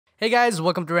Hey guys,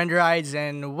 welcome to Renderides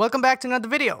and welcome back to another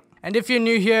video. And if you're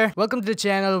new here, welcome to the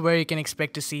channel where you can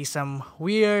expect to see some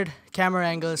weird camera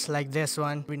angles like this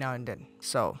one every now and then.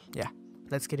 So yeah,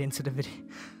 let's get into the video.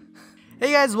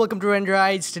 Hey guys, welcome to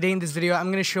Renderides. Today in this video, I'm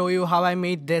going to show you how I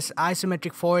made this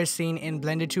isometric forest scene in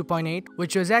Blender 2.8,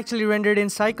 which was actually rendered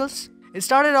in cycles. It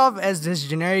started off as this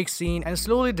generic scene and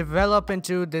slowly developed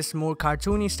into this more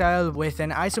cartoony style with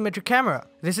an isometric camera.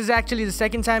 This is actually the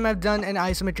second time I've done an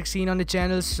isometric scene on the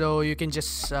channel, so you can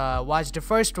just watch the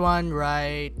first one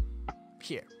right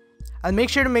here. I'll make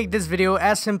sure to make this video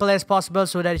as simple as possible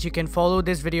so that you can follow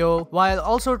this video while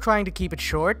also trying to keep it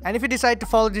short. And if you decide to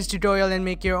follow this tutorial and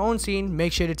make your own scene,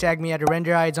 make sure to tag me at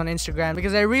Renderides on Instagram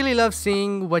because I really love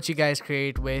seeing what you guys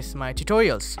create with my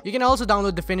tutorials. You can also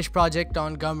download the finished project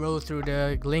on Gumroad through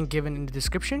the link given in the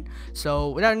description. So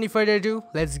without any further ado,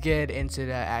 let's get into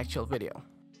the actual video.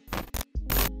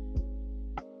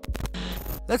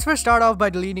 Let's first start off by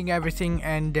deleting everything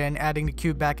and then adding the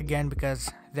cube back again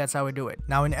because that's how we do it.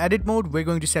 Now in edit mode, we're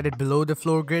going to set it below the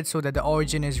floor grid so that the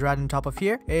origin is right on top of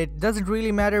here. It doesn't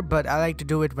really matter, but I like to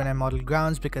do it when I model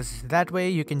grounds because that way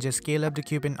you can just scale up the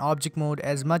cube in object mode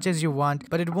as much as you want,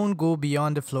 but it won't go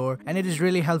beyond the floor, and it is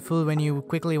really helpful when you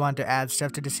quickly want to add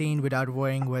stuff to the scene without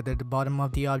worrying whether the bottom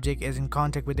of the object is in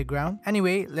contact with the ground.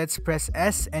 Anyway, let's press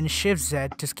S and Shift Z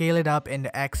to scale it up in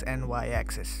the X and Y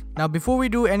axis. Now before we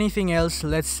do anything else,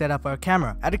 let's set up our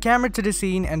camera. Add a camera to the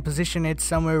scene and position it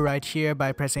somewhere right here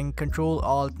by pressing Ctrl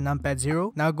Alt Numpad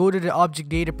 0. Now go to the object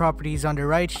data properties on the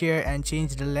right here and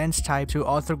change the lens type to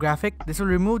orthographic. This will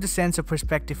remove the sense of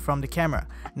perspective from the camera.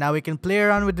 Now we can play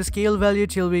around with the scale value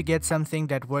till we get something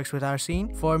that works with our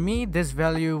scene. For me, this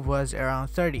value was around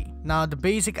 30. Now the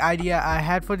basic idea I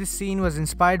had for this scene was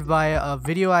inspired by a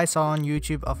video I saw on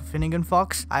YouTube of a Finnegan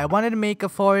fox. I wanted to make a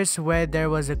forest where there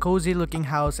was a cozy looking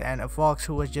house and a fox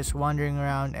who was just wandering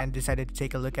around and decided to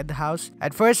take a look at the house.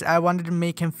 At first I wanted to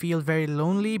make him feel very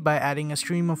lonely by adding a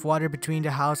stream of water between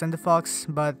the house and the fox,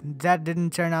 but that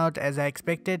didn't turn out as I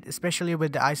expected, especially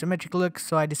with the isometric look,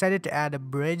 so I decided to add a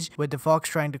bridge with the fox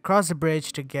trying to cross the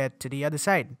bridge to get to the other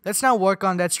side. Let's now work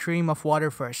on that stream of water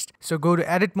first. So go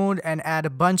to edit mode and add a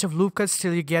bunch of loop cuts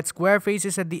till you get square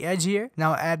faces at the edge here.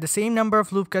 Now add the same number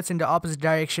of loop cuts in the opposite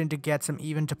direction to get some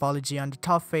even topology on the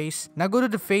top face. Now go to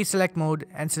the face select mode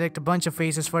and select a bunch of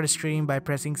faces for the stream by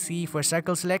pressing C for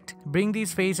circle select. Bring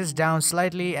these faces down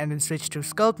slightly and then switch to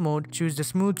sculpt mode. Choose the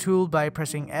smooth tool by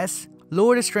pressing S,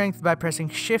 lower the strength by pressing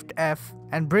Shift F,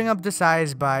 and bring up the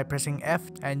size by pressing F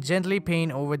and gently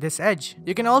paint over this edge.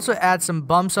 You can also add some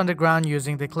bumps on the ground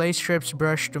using the clay strips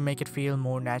brush to make it feel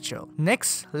more natural.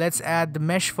 Next, let's add the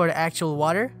mesh for the actual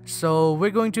water. So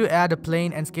we're going to add a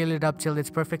plane and scale it up till it's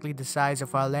perfectly the size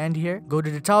of our land here. Go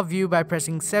to the top view by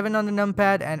pressing 7 on the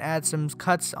numpad and add some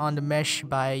cuts on the mesh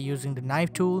by using the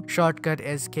knife tool. Shortcut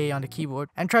is K on the keyboard.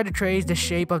 And try to trace the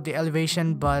shape of the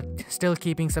elevation but still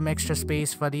keeping some extra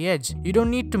space for the edge. You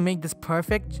don't need to make this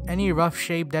perfect. Any rough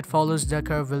shape that follows the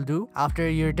curve will do. After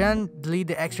you're done, delete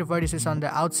the extra vertices on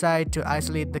the outside to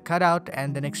isolate the cutout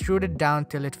and then extrude it down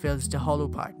till it fills the hollow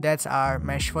part. That's our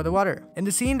mesh for the water. In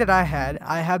the scene that I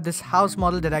have this house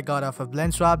model that I got off of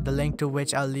BlendSwap, the link to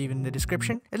which I'll leave in the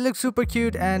description. It looks super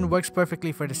cute and works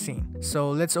perfectly for the scene. So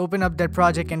let's open up that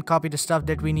project and copy the stuff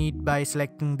that we need by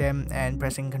selecting them and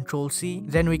pressing Ctrl C.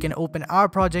 Then we can open our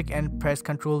project and press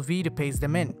Ctrl V to paste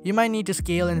them in. You might need to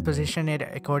scale and position it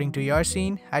according to your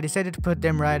scene. I decided to put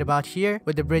them right about here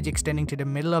with the bridge extending to the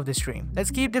middle of the stream.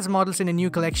 Let's keep these models in a new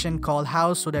collection called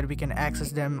house so that we can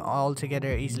access them all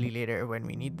together easily later when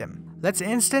we need them. Let's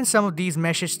instance some of these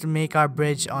meshes to make our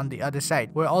bridge on the other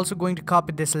side. We're also going to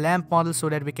copy this lamp model so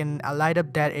that we can light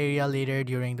up that area later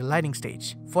during the lighting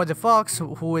stage. For the fox,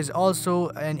 who is also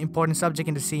an important subject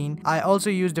in the scene, I also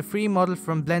used the free model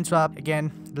from BlendSwap.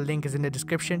 Again, the link is in the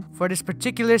description. For this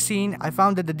particular scene, I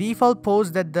found that the default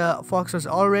pose that the fox was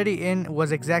already in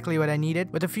was exactly what I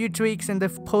needed. With a few tweaks in the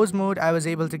pose mode, I was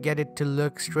able to get it to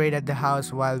look straight at the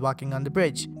house while walking on the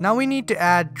bridge. Now we need to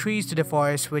add trees to the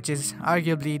forest, which is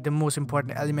arguably the most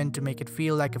important element to make it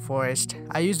feel like a forest.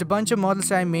 I used a bunch of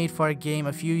models I made for a game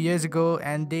a few years ago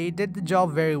and they did the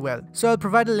job very well. So I'll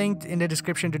provide a link in the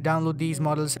description to download these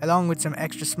models along with some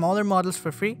extra smaller models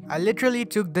for free. I literally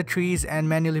took the trees and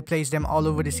manually placed them all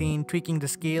over over the scene, tweaking the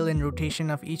scale and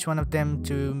rotation of each one of them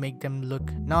to make them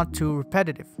look not too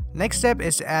repetitive. Next step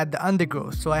is to add the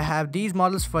undergrowth. So I have these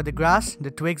models for the grass,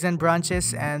 the twigs and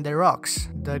branches, and the rocks.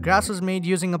 The grass was made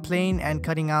using a plane and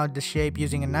cutting out the shape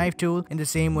using a knife tool in the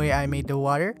same way I made the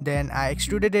water. Then I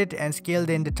extruded it and scaled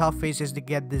in the top faces to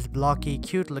get this blocky,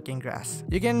 cute looking grass.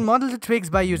 You can model the twigs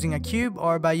by using a cube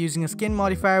or by using a skin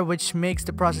modifier, which makes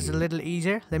the process a little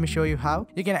easier. Let me show you how.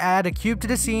 You can add a cube to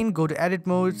the scene, go to edit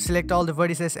mode, select all the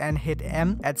vertices and hit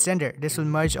M at center. This will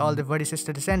merge all the vertices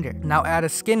to the center. Now add a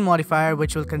skin modifier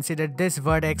which will consider this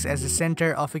vertex as the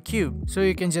center of a cube. So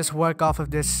you can just work off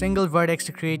of this single vertex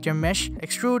to create your mesh.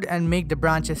 Extrude and make the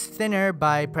branches thinner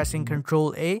by pressing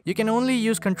Ctrl A. You can only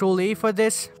use Ctrl A for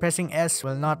this. Pressing S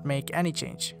will not make any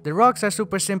change. The rocks are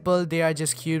super simple. They are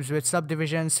just cubes with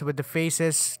subdivisions with the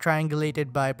faces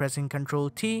triangulated by pressing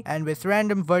Ctrl T and with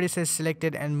random vertices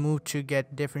selected and moved to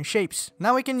get different shapes.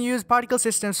 Now we can use particle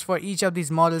systems for each of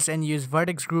these models and use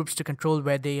vertex groups to control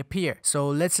where they appear. So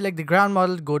let's select the ground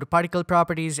model, go to particle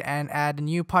properties and add a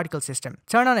new particle system.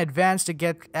 Turn on advanced to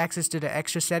get access to the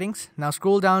extra settings. Now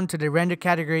scroll down to the render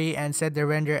category and set the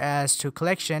render as to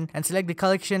collection and select the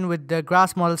collection with the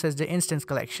grass models as the instance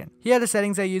collection. Here are the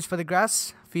settings I use for the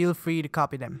grass. Feel free to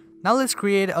copy them. Now let's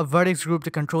create a vertex group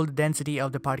to control the density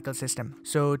of the particle system.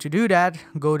 So to do that,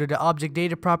 go to the object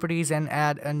data properties and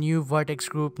add a new vertex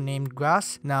group named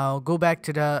grass. Now go back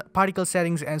to the particle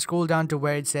settings and scroll down to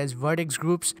where it says vertex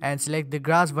groups and select the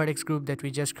grass vertex group that we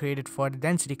just created for the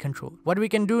density control. What we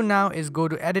can do now is go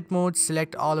to edit mode,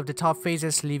 select all of the top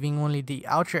faces leaving only the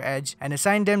outer edge and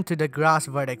assign them to the grass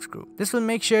vertex group. This will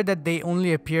make sure that they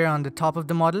only appear on the top of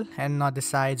the model and not the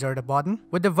sides or the bottom.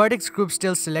 With the vertex group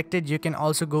still selected, you can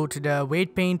also go to the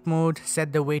weight paint mode,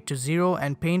 set the weight to 0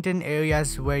 and paint in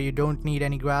areas where you don't need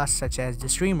any grass, such as the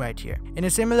stream right here. In a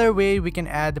similar way, we can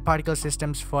add the particle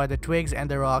systems for the twigs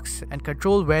and the rocks and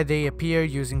control where they appear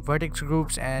using vertex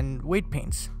groups and weight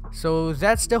paints. So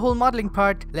that's the whole modeling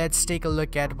part. Let's take a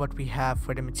look at what we have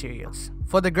for the materials.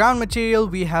 For the ground material,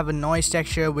 we have a noise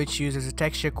texture which uses a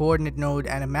texture coordinate node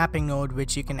and a mapping node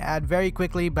which you can add very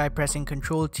quickly by pressing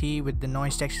Ctrl T with the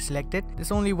noise texture selected. This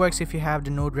only works if you have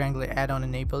the Node Wrangler add-on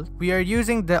enabled. We are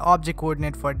using the object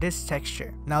coordinate for this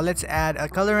texture. Now let's add a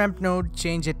color ramp node,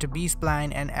 change it to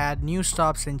B-spline and add new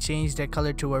stops and change their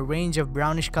color to a range of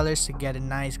brownish colors to get a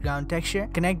nice ground texture.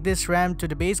 Connect this ramp to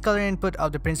the base color input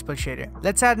of the principal shader.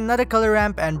 Let's add another color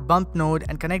ramp and bump node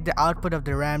and connect the output of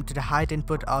the ramp to the height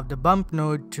input of the bump node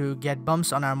to get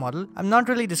bumps on our model. I'm not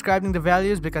really describing the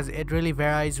values because it really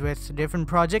varies with different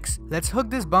projects. Let's hook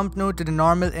this bump node to the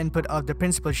normal input of the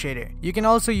principal shader. You can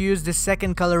also use this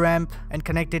second color ramp and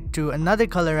connect it to another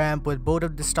color ramp with both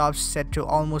of the stops set to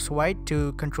almost white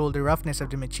to control the roughness of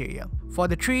the material. For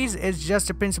the trees, it's just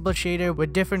a principal shader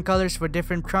with different colors for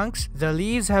different trunks. The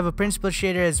leaves have a principal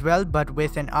shader as well, but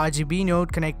with an RGB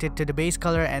node connected to the base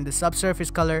color and the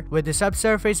subsurface color, with the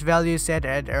subsurface value set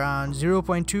at around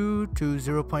 0.2 to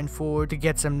 0.4 to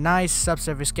get some nice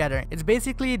subsurface scattering. It's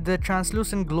basically the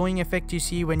translucent glowing effect you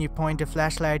see when you point a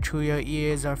flashlight through your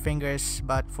ears or fingers,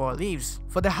 but for leaves.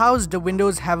 For the house, the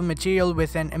windows have a material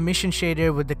with an emission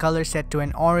shader with the color set to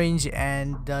an orange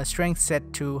and the strength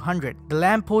set to 100. The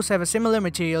lampposts have a similar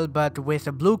material but with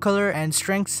a blue color and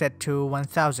strength set to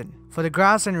 1000. For the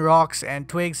grass and rocks and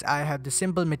twigs, I have the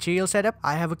simple material setup.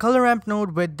 I have a color ramp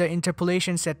node with the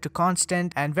interpolation set to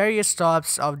constant and various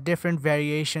stops of different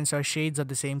variations or shades of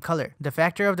the same color. The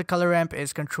factor of the color ramp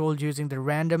is controlled using the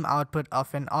random output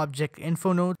of an object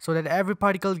info node so that every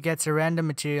particle gets a random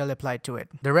material applied to it.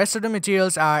 The rest of the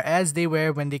materials are as they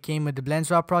were when they came with the blend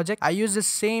swap project. I use the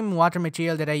same water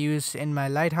material that I use in my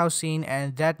lighthouse scene,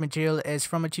 and that material is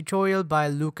from a tutorial by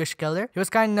Luca Scheller. He was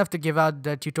kind enough to give out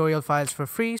the tutorial files for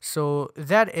free, so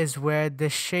that is where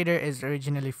this shader is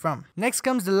originally from. Next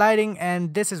comes the lighting,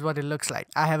 and this is what it looks like.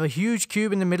 I have a huge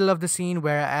cube in the middle of the scene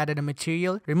where I added a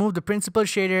material, removed the principal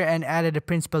shader and added a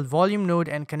principal volume node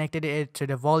and connected it to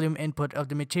the volume input of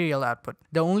the material output.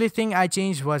 The only thing I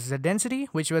changed was the density,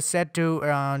 which was set to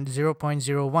around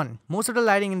 0.01. Most of the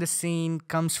lighting in the scene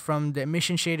comes from the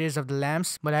emission shaders of the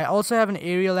lamps, but I also have an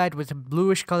area light with a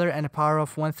bluish color and a power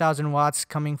of 1000 watts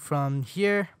coming from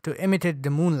here to imitate the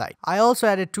moonlight. I also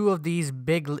added two of these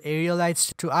big area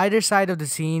lights to either side of the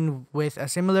scene with a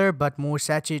similar but more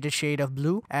saturated shade of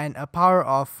blue and a power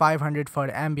of 500 for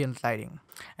the ambient lighting.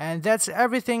 And that's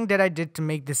everything that I did to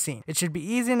make this scene. It should be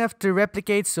easy enough to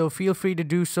replicate, so feel free to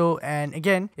do so. And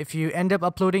again, if you end up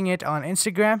uploading it on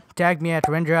Instagram, tag me at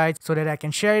Renderites so that I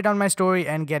can share it on my story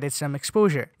and get it some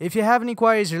exposure. If you have any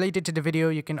queries related to the video,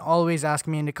 you can always ask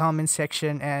me in the comments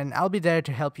section and I'll be there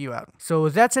to help you out. So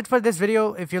that's it for this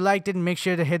video. If you liked it, make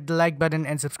sure to hit the like button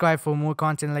and subscribe for more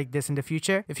content like this in the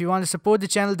future. If you want to support the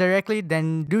channel directly,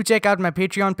 then do check out my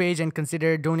Patreon page and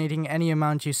consider donating any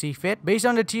amount you see fit. Based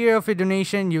on the tier of your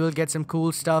donation, you will get some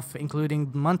cool stuff,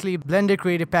 including monthly Blender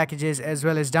creative packages as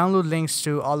well as download links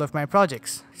to all of my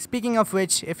projects. Speaking of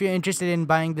which, if you're interested in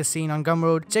buying this scene on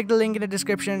Gumroad, check the link in the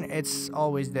description, it's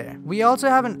always there. We also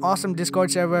have an awesome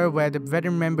Discord server where the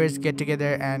veteran members get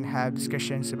together and have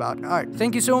discussions about art.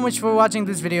 Thank you so much for watching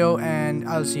this video, and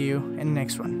I'll see you in the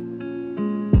next one.